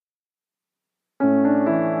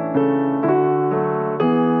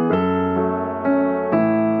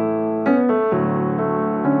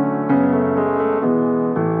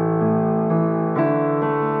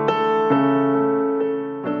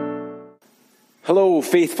Hello,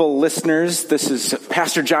 faithful listeners. This is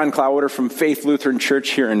Pastor John Cloudwater from Faith Lutheran Church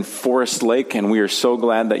here in Forest Lake, and we are so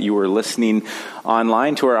glad that you are listening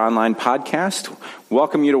online to our online podcast.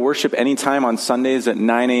 Welcome you to worship anytime on Sundays at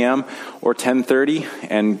 9 a.m. or 10:30,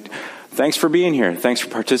 and thanks for being here. Thanks for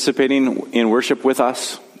participating in worship with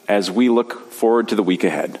us as we look forward to the week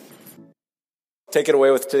ahead. Take it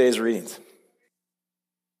away with today's readings.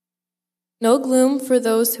 No gloom for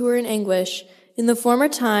those who are in anguish. In the former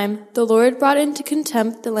time, the Lord brought into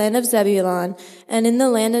contempt the land of Zebulun, and in the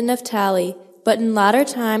land of Naphtali. But in latter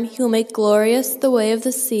time he will make glorious the way of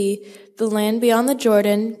the sea, the land beyond the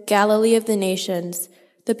Jordan, Galilee of the nations.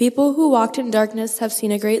 The people who walked in darkness have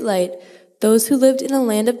seen a great light. Those who lived in a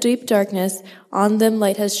land of deep darkness, on them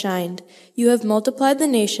light has shined. You have multiplied the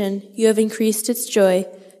nation, you have increased its joy.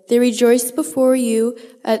 They rejoice before you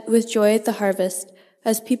with joy at the harvest,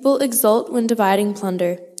 as people exult when dividing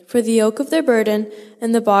plunder. For the yoke of their burden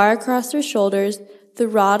and the bar across their shoulders, the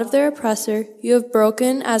rod of their oppressor, you have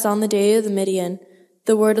broken as on the day of the Midian.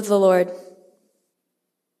 The word of the Lord.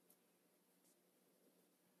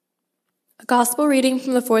 A gospel reading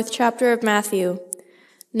from the 4th chapter of Matthew.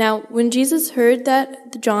 Now, when Jesus heard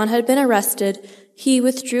that John had been arrested, he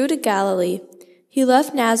withdrew to Galilee. He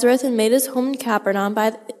left Nazareth and made his home in Capernaum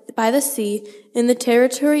by the sea, in the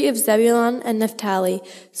territory of Zebulun and Naphtali,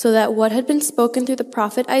 so that what had been spoken through the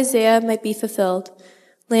prophet Isaiah might be fulfilled.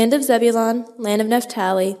 Land of Zebulun, land of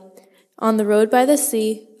Naphtali, on the road by the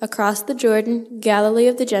sea, across the Jordan, Galilee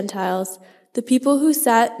of the Gentiles. The people who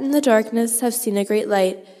sat in the darkness have seen a great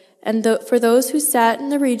light, and for those who sat in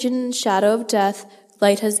the region and shadow of death,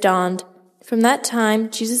 light has dawned. From that time,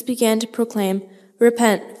 Jesus began to proclaim,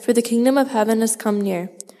 "Repent, for the kingdom of heaven has come near."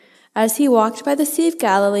 As he walked by the Sea of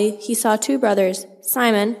Galilee, he saw two brothers,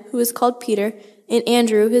 Simon, who was called Peter, and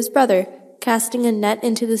Andrew, his brother, casting a net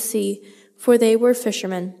into the sea, for they were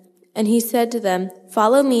fishermen. And he said to them,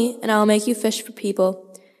 "Follow me, and I will make you fish for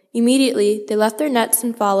people." Immediately they left their nets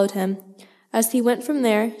and followed him. As he went from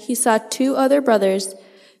there, he saw two other brothers,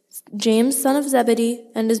 James, son of Zebedee,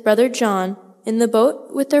 and his brother John, in the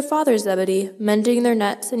boat with their father Zebedee, mending their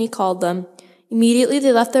nets, and he called them. Immediately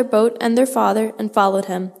they left their boat and their father and followed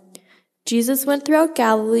him. Jesus went throughout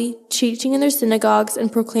Galilee, teaching in their synagogues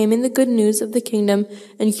and proclaiming the good news of the kingdom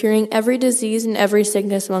and curing every disease and every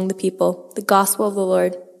sickness among the people. The gospel of the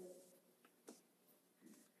Lord.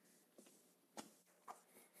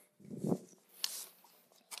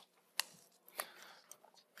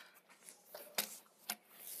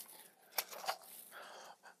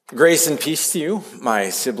 Grace and peace to you,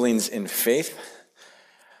 my siblings in faith.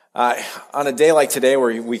 On a day like today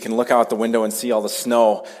where we can look out the window and see all the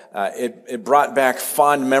snow, it brought back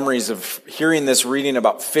fond memories of hearing this reading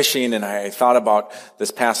about fishing, and I thought about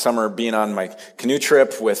this past summer being on my canoe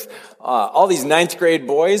trip with all these 9th grade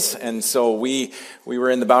boys, and so we were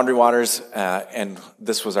in the Boundary Waters, and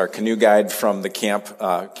this was our canoe guide from the Camp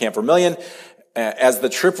Vermilion. As the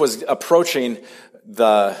trip was approaching,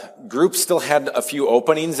 the group still had a few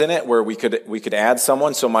openings in it where we could add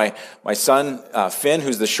someone. So my son, Finn,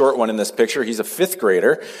 who's the short one in this picture, he's a 5th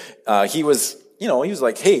grader. He was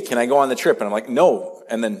like, "Hey, can I go on the trip?" And I'm like, "No."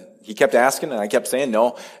 And then he kept asking and I kept saying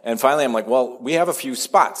no. And finally I'm like, "Well, we have a few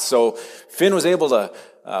spots." So Finn was able to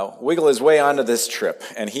wiggle his way onto this trip,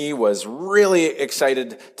 and he was really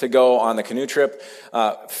excited to go on the canoe trip.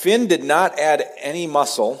 Finn did not add any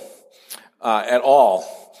muscle at all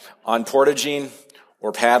on portaging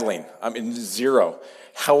or paddling. I mean, zero.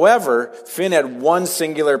 However, Finn had one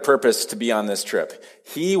singular purpose to be on this trip.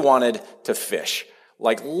 He wanted to fish.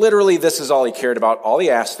 Like, literally, this is all he cared about, all he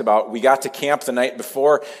asked about. We got to camp the night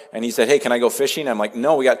before, and he said, "Hey, can I go fishing?" I'm like,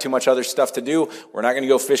 "No, we got too much other stuff to do. We're not going to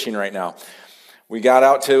go fishing right now." We got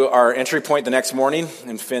out to our entry point the next morning,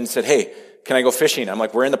 and Finn said, "Hey, can I go fishing?" I'm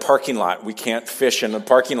like, "We're in the parking lot. We can't fish in the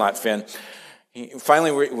parking lot, Finn."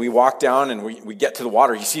 Finally, we walk down and we get to the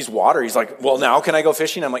water. He sees water. He's like, "Well, now can I go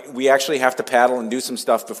fishing?" I'm like, "We actually have to paddle and do some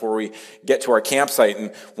stuff before we get to our campsite.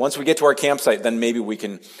 And once we get to our campsite, then maybe we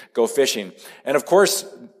can go fishing." And of course,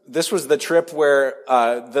 this was the trip where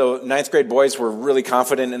the 9th grade boys were really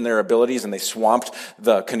confident in their abilities, and they swamped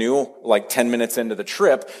the canoe like 10 minutes into the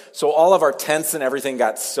trip. So all of our tents and everything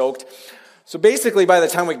got soaked. So basically, by the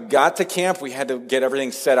time we got to camp, we had to get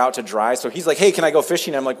everything set out to dry. So he's like, "Hey, can I go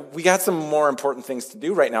fishing?" I'm like, "We got some more important things to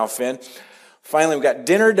do right now, Finn." Finally, we got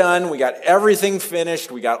dinner done. We got everything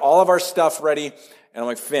finished. We got all of our stuff ready. And I'm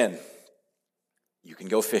like, "Finn, you can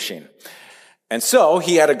go fishing." And so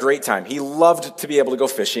he had a great time. He loved to be able to go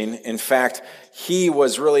fishing. In fact, he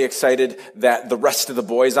was really excited that the rest of the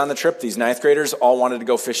boys on the trip, these ninth graders, all wanted to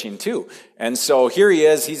go fishing too. And so here he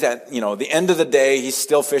is. He's at, the end of the day. He's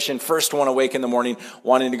still fishing. First one awake in the morning,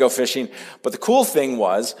 wanting to go fishing. But the cool thing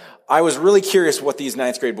was, I was really curious what these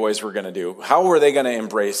ninth grade boys were going to do. How were they going to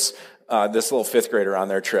embrace this little fifth grader on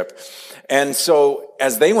their trip? And so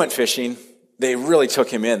as they went fishing, they really took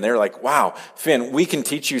him in. They're like, wow, Finn, we can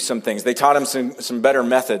teach you some things. They taught him some better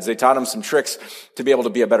methods. They taught him some tricks to be able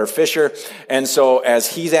to be a better fisher. And so as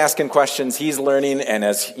he's asking questions, he's learning. And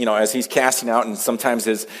as he's casting out, and sometimes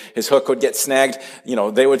his hook would get snagged,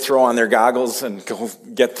 they would throw on their goggles and go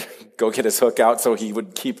get his hook out so he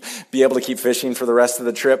would be able to keep fishing for the rest of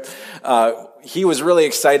the trip. He was really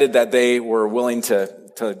excited that they were willing to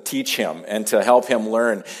teach him and to help him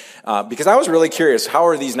learn. Because I was really curious, how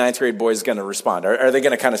are these ninth grade boys going to respond? Are they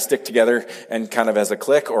going to kind of stick together and kind of as a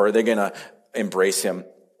clique, or are they going to embrace him?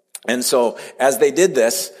 And so as they did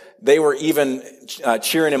this, they were even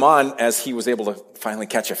cheering him on as he was able to finally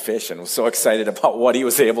catch a fish, and was so excited about what he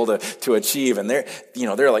was able to achieve. And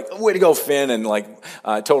they're like, way to go, Finn, and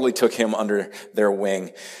totally took him under their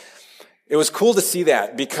wing. It was cool to see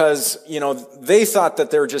that because, they thought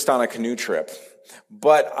that they were just on a canoe trip.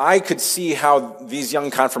 But I could see how these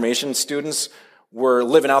young confirmation students were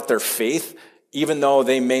living out their faith, even though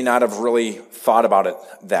they may not have really thought about it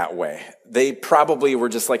that way. They probably were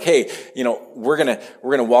just like, hey, we're going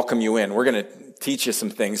to welcome you in. We're going to teach you some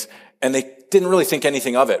things. And they didn't really think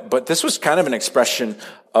anything of it. But this was kind of an expression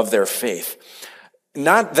of their faith.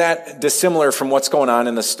 Not that dissimilar from what's going on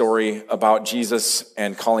in the story about Jesus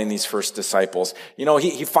and calling these first disciples.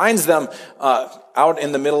 He finds them out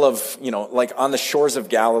in the middle of, on the shores of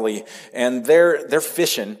Galilee, and they're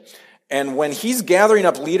fishing. And when he's gathering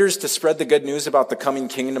up leaders to spread the good news about the coming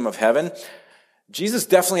kingdom of heaven, Jesus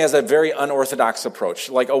definitely has a very unorthodox approach,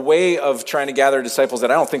 like a way of trying to gather disciples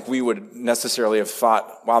that I don't think we would necessarily have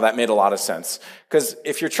thought, wow, that made a lot of sense. Because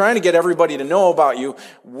if you're trying to get everybody to know about you,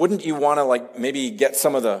 wouldn't you want to maybe get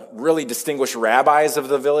some of the really distinguished rabbis of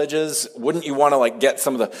the villages? Wouldn't you want to get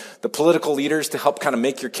some of the political leaders to help kind of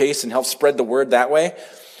make your case and help spread the word that way?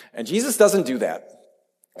 And Jesus doesn't do that.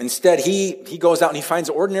 Instead, he goes out and he finds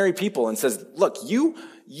ordinary people and says, look, you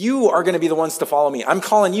are going to be the ones to follow me. I'm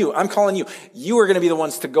calling you. You are going to be the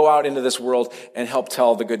ones to go out into this world and help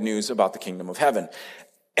tell the good news about the kingdom of heaven.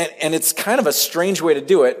 And it's kind of a strange way to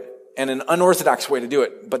do it and an unorthodox way to do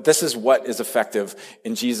it, but this is what is effective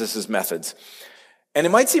in Jesus' methods. And it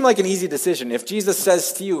might seem like an easy decision. If Jesus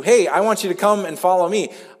says to you, hey, I want you to come and follow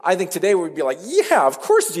me, I think today we'd be like, yeah, of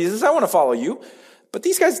course, Jesus, I want to follow you. But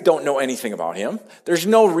these guys don't know anything about him. There's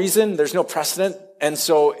no reason, there's no precedent. And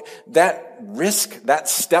so that risk, that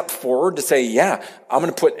step forward to say, yeah, I'm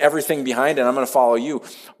going to put everything behind and I'm going to follow you,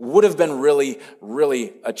 would have been really,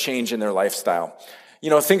 really a change in their lifestyle.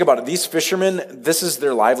 Think about it. These fishermen, this is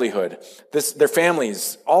their livelihood. Their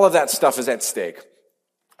families, all of that stuff is at stake.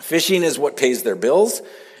 Fishing is what pays their bills.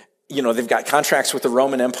 They've got contracts with the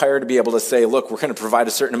Roman Empire to be able to say, look, we're going to provide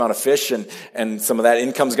a certain amount of fish and some of that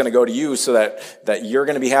income is going to go to you so that you're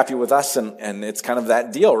going to be happy with us. And it's kind of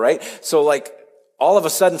that deal, right? So all of a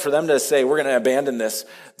sudden for them to say, we're going to abandon this,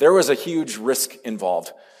 there was a huge risk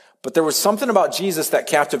involved. But there was something about Jesus that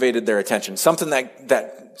captivated their attention, something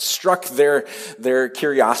that struck their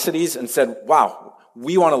curiosities and said, wow,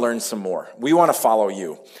 we want to learn some more. We want to follow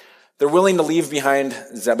you. They're willing to leave behind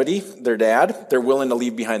Zebedee, their dad. They're willing to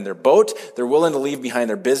leave behind their boat. They're willing to leave behind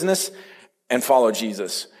their business and follow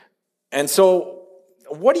Jesus. And so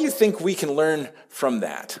what do you think we can learn from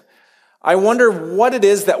that? I wonder what it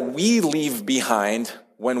is that we leave behind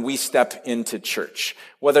when we step into church,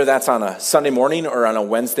 whether that's on a Sunday morning or on a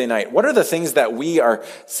Wednesday night. What are the things that we are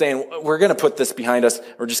saying, we're going to put this behind us.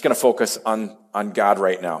 We're just going to focus on God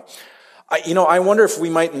right now. I wonder if we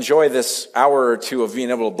might enjoy this hour or two of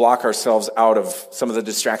being able to block ourselves out of some of the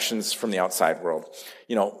distractions from the outside world.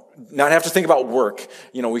 Not have to think about work.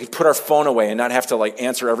 We could put our phone away and not have to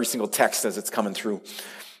answer every single text as it's coming through.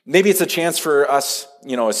 Maybe it's a chance for us,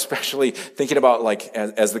 especially thinking about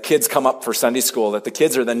as the kids come up for Sunday school, that the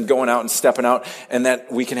kids are then going out and stepping out, and that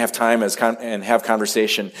we can have time and have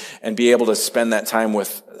conversation and be able to spend that time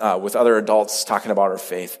with other adults talking about our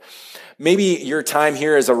faith. Maybe your time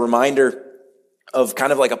here is a reminder of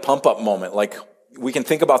kind of like a pump-up moment. We can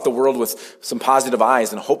think about the world with some positive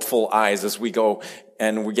eyes and hopeful eyes as we go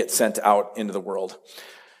and we get sent out into the world.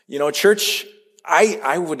 Church,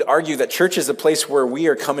 I would argue that church is a place where we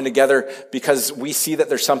are coming together because we see that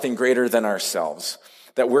there's something greater than ourselves.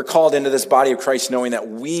 That we're called into this body of Christ knowing that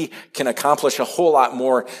we can accomplish a whole lot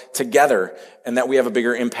more together and that we have a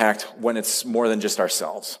bigger impact when it's more than just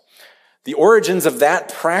ourselves. The origins of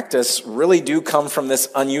that practice really do come from this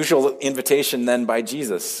unusual invitation then by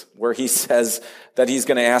Jesus, where he says that he's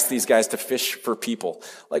going to ask these guys to fish for people.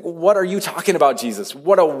 Like, what are you talking about, Jesus?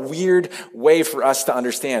 What a weird way for us to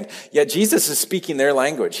understand. Yet Jesus is speaking their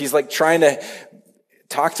language. He's like trying to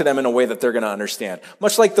talk to them in a way that they're going to understand.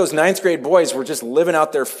 Much like those 9th grade boys were just living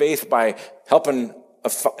out their faith by helping a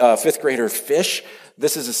 5th grader fish.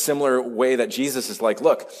 This is a similar way that Jesus is like,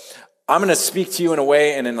 look, I'm going to speak to you in a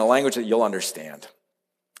way and in a language that you'll understand.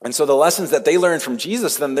 And so the lessons that they learned from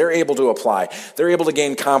Jesus, then they're able to apply. They're able to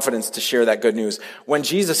gain confidence to share that good news. When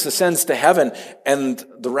Jesus ascends to heaven and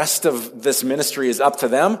the rest of this ministry is up to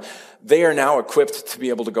them, they are now equipped to be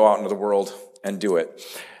able to go out into the world and do it.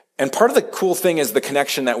 And part of the cool thing is the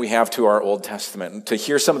connection that we have to our Old Testament, to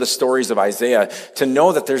hear some of the stories of Isaiah, to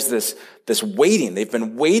know that there's this waiting. They've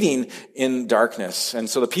been waiting in darkness. And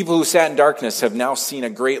so the people who sat in darkness have now seen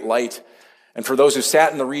a great light. And for those who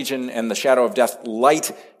sat in the region and the shadow of death,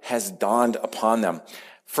 light has dawned upon them.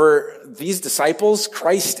 For these disciples,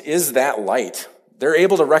 Christ is that light. They're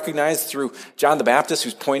able to recognize through John the Baptist,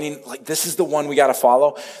 who's pointing, like, this is the one we got to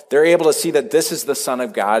follow. They're able to see that this is the Son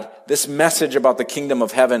of God. This message about the kingdom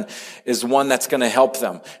of heaven is one that's going to help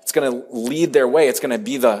them. It's going to lead their way. It's going to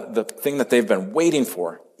be the thing that they've been waiting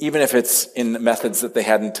for, even if it's in methods that they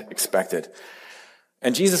hadn't expected.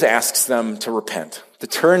 And Jesus asks them to repent, to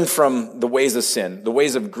turn from the ways of sin, the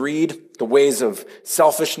ways of greed, the ways of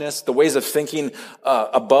selfishness, the ways of thinking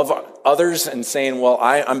above others and saying, well,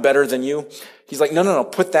 I'm better than you. He's like, no,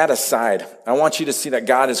 put that aside. I want you to see that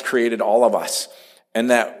God has created all of us and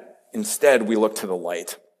that instead we look to the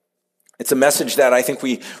light. It's a message that I think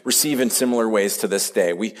we receive in similar ways to this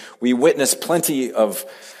day. We witness plenty of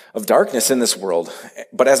darkness in this world,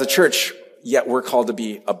 but as a church, yet we're called to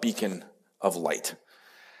be a beacon of light.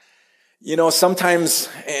 You know, sometimes,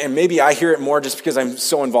 and maybe I hear it more just because I'm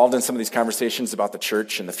so involved in some of these conversations about the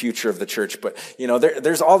church and the future of the church, but, you know,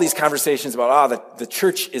 there's all these conversations about, the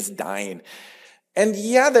church is dying. And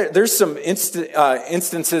yeah, there's some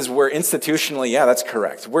instances where institutionally, yeah, that's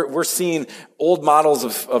correct. We're seeing old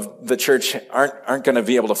models of the church aren't going to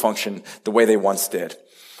be able to function the way they once did.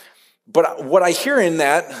 But what I hear in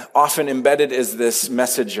that often embedded is this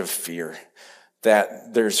message of fear.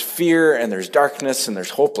 That there's fear and there's darkness and there's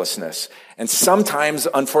hopelessness. And sometimes,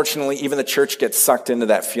 unfortunately, even the church gets sucked into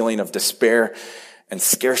that feeling of despair and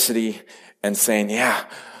scarcity and saying, yeah,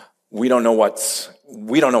 we don't know what's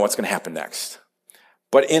going to happen next.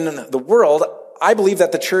 But in the world, I believe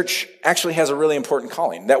that the church actually has a really important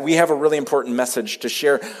calling, that we have a really important message to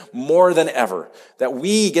share more than ever, that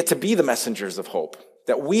we get to be the messengers of hope.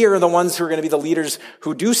 That we are the ones who are going to be the leaders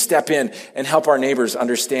who do step in and help our neighbors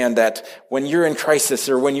understand that when you're in crisis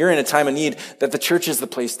or when you're in a time of need, that the church is the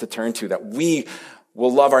place to turn to, that we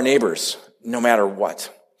will love our neighbors no matter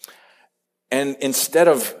what. And instead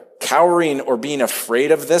of cowering or being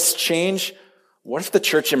afraid of this change, what if the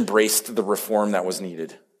church embraced the reform that was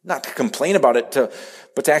needed? Not to complain about it,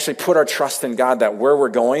 but to actually put our trust in God, that where we're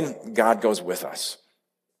going, God goes with us.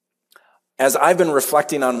 As I've been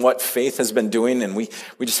reflecting on what Faith has been doing, and we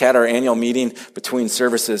just had our annual meeting between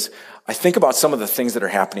services, I think about some of the things that are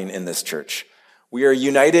happening in this church. We are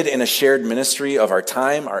united in a shared ministry of our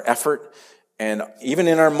time, our effort, and even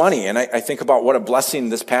in our money. And I think about what a blessing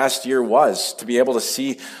this past year was to be able to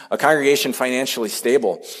see a congregation financially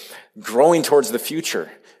stable, growing towards the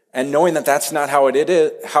future, and knowing that that's not how it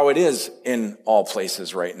is in all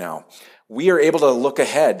places right now. We are able to look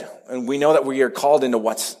ahead, and we know that we are called into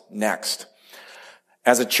what's next.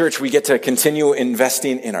 As a church, we get to continue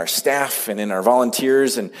investing in our staff and in our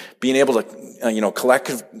volunteers and being able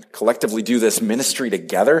to, collectively do this ministry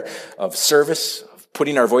together of service, of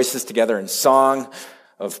putting our voices together in song,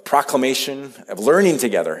 of proclamation, of learning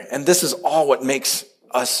together. And this is all what makes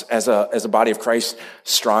us as a body of Christ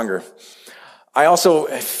stronger. I also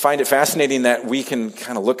find it fascinating that we can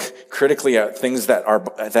kind of look critically at things that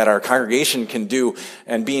our congregation can do,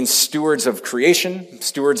 and being stewards of creation,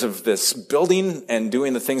 stewards of this building, and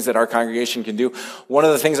doing the things that our congregation can do. One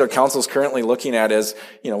of the things our council is currently looking at is,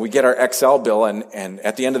 we get our XL bill, and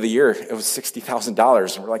at the end of the year, it was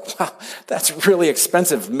 $60,000. And we're like, wow, that's really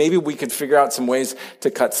expensive. Maybe we could figure out some ways to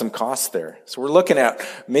cut some costs there. So we're looking at,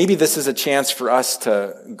 maybe this is a chance for us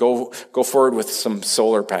to go forward with some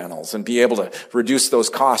solar panels and be able to reduce those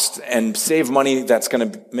costs and save money that's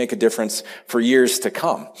going to make a difference for years to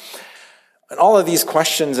come. And all of these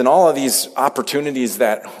questions and all of these opportunities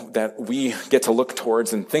that we get to look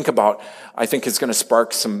towards and think about, I think is going to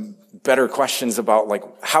spark some better questions about, like,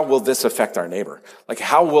 how will this affect our neighbor? Like,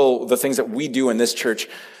 how will the things that we do in this church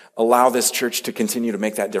allow this church to continue to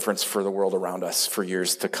make that difference for the world around us for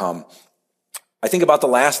years to come? I think about the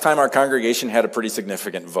last time our congregation had a pretty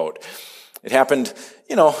significant vote. It happened,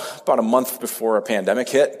 about a month before a pandemic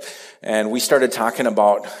hit, and we started talking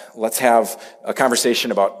about, let's have a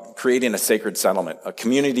conversation about creating a sacred settlement, a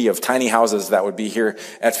community of tiny houses that would be here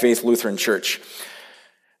at Faith Lutheran Church.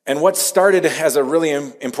 And what started as a really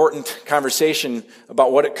important conversation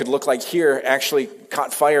about what it could look like here actually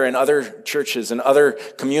caught fire in other churches and other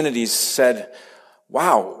communities said,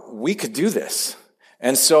 wow, we could do this.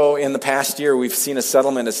 And so in the past year, we've seen a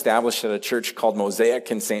settlement established at a church called Mosaic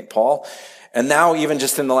in St. Paul. And now, even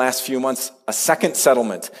just in the last few months, a second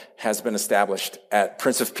settlement has been established at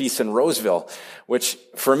Prince of Peace in Roseville, which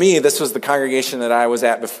for me, this was the congregation that I was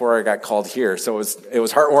at before I got called here. So it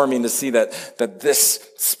was heartwarming to see that this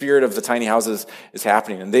spirit of the tiny houses is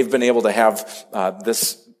happening. And they've been able to have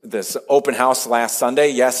this open house last Sunday.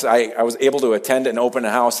 Yes, I was able to attend an open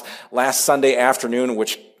house last Sunday afternoon,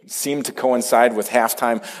 which seemed to coincide with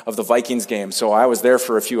halftime of the Vikings game. So I was there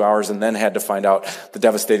for a few hours and then had to find out the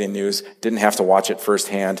devastating news. Didn't have to watch it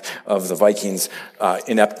firsthand of the Vikings'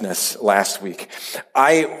 ineptness last week.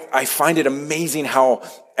 I find it amazing how,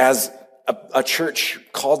 as a church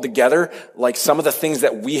called together, like some of the things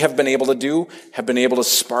that we have been able to do have been able to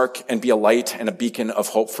spark and be a light and a beacon of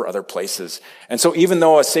hope for other places. And so even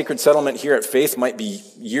though a sacred settlement here at Faith might be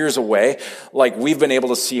years away, like we've been able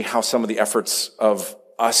to see how some of the efforts of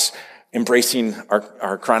us embracing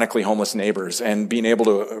our chronically homeless neighbors and being able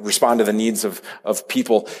to respond to the needs of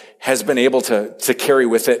people has been able to carry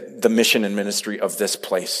with it the mission and ministry of this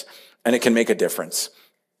place. And it can make a difference.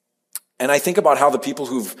 And I think about how the people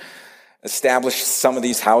who've established some of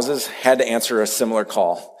these houses had to answer a similar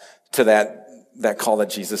call to that call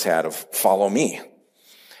that Jesus had of follow me.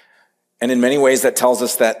 And in many ways that tells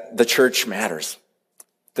us that the church matters.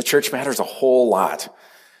 The church matters a whole lot.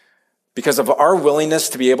 Because of our willingness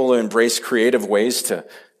to be able to embrace creative ways to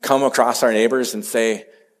come across our neighbors and say,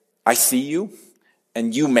 I see you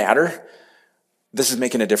and you matter, this is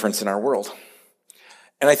making a difference in our world.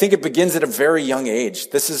 And I think it begins at a very young age.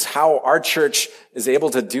 This is how our church is able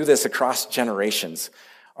to do this across generations.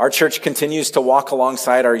 Our church continues to walk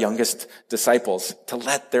alongside our youngest disciples to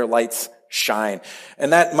let their lights shine.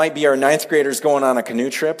 And that might be our 9th graders going on a canoe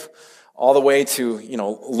trip, all the way to,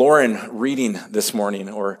 Lauren reading this morning,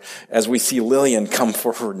 or as we see Lillian come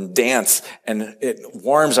forward and dance, and it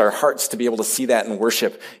warms our hearts to be able to see that in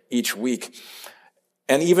worship each week.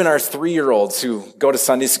 And even our 3-year-olds who go to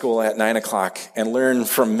Sunday school at 9:00 and learn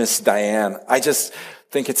from Miss Diane. I just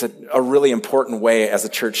think it's a really important way as a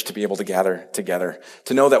church to be able to gather together,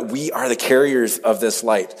 to know that we are the carriers of this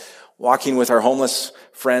light, walking with our homeless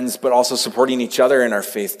friends, but also supporting each other in our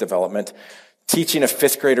faith development, teaching a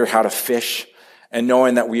 5th grader how to fish, and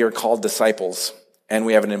knowing that we are called disciples and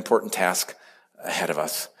we have an important task ahead of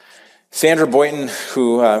us. Sandra Boynton,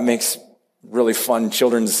 who makes really fun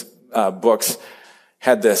children's books,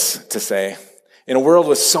 had this to say: in a world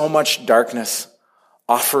with so much darkness,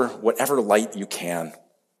 offer whatever light you can.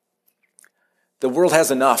 The world has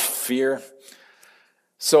enough fear,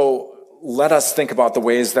 so let us think about the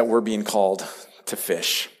ways that we're being called to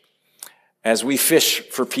fish. As we fish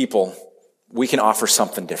for people, we can offer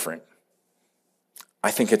something different. I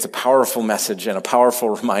think it's a powerful message and a powerful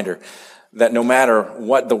reminder that no matter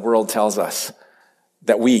what the world tells us,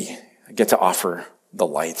 that we get to offer the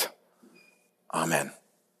light. Amen.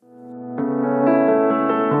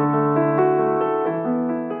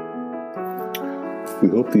 We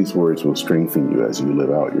hope these words will strengthen you as you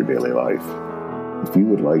live out your daily life. If you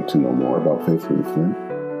would like to know more about Faith Lutheran,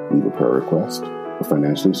 leave a prayer request, or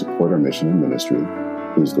financially support our mission and ministry,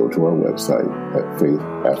 please go to our website at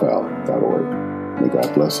faithfl.org. May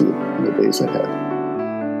God bless you in the days ahead.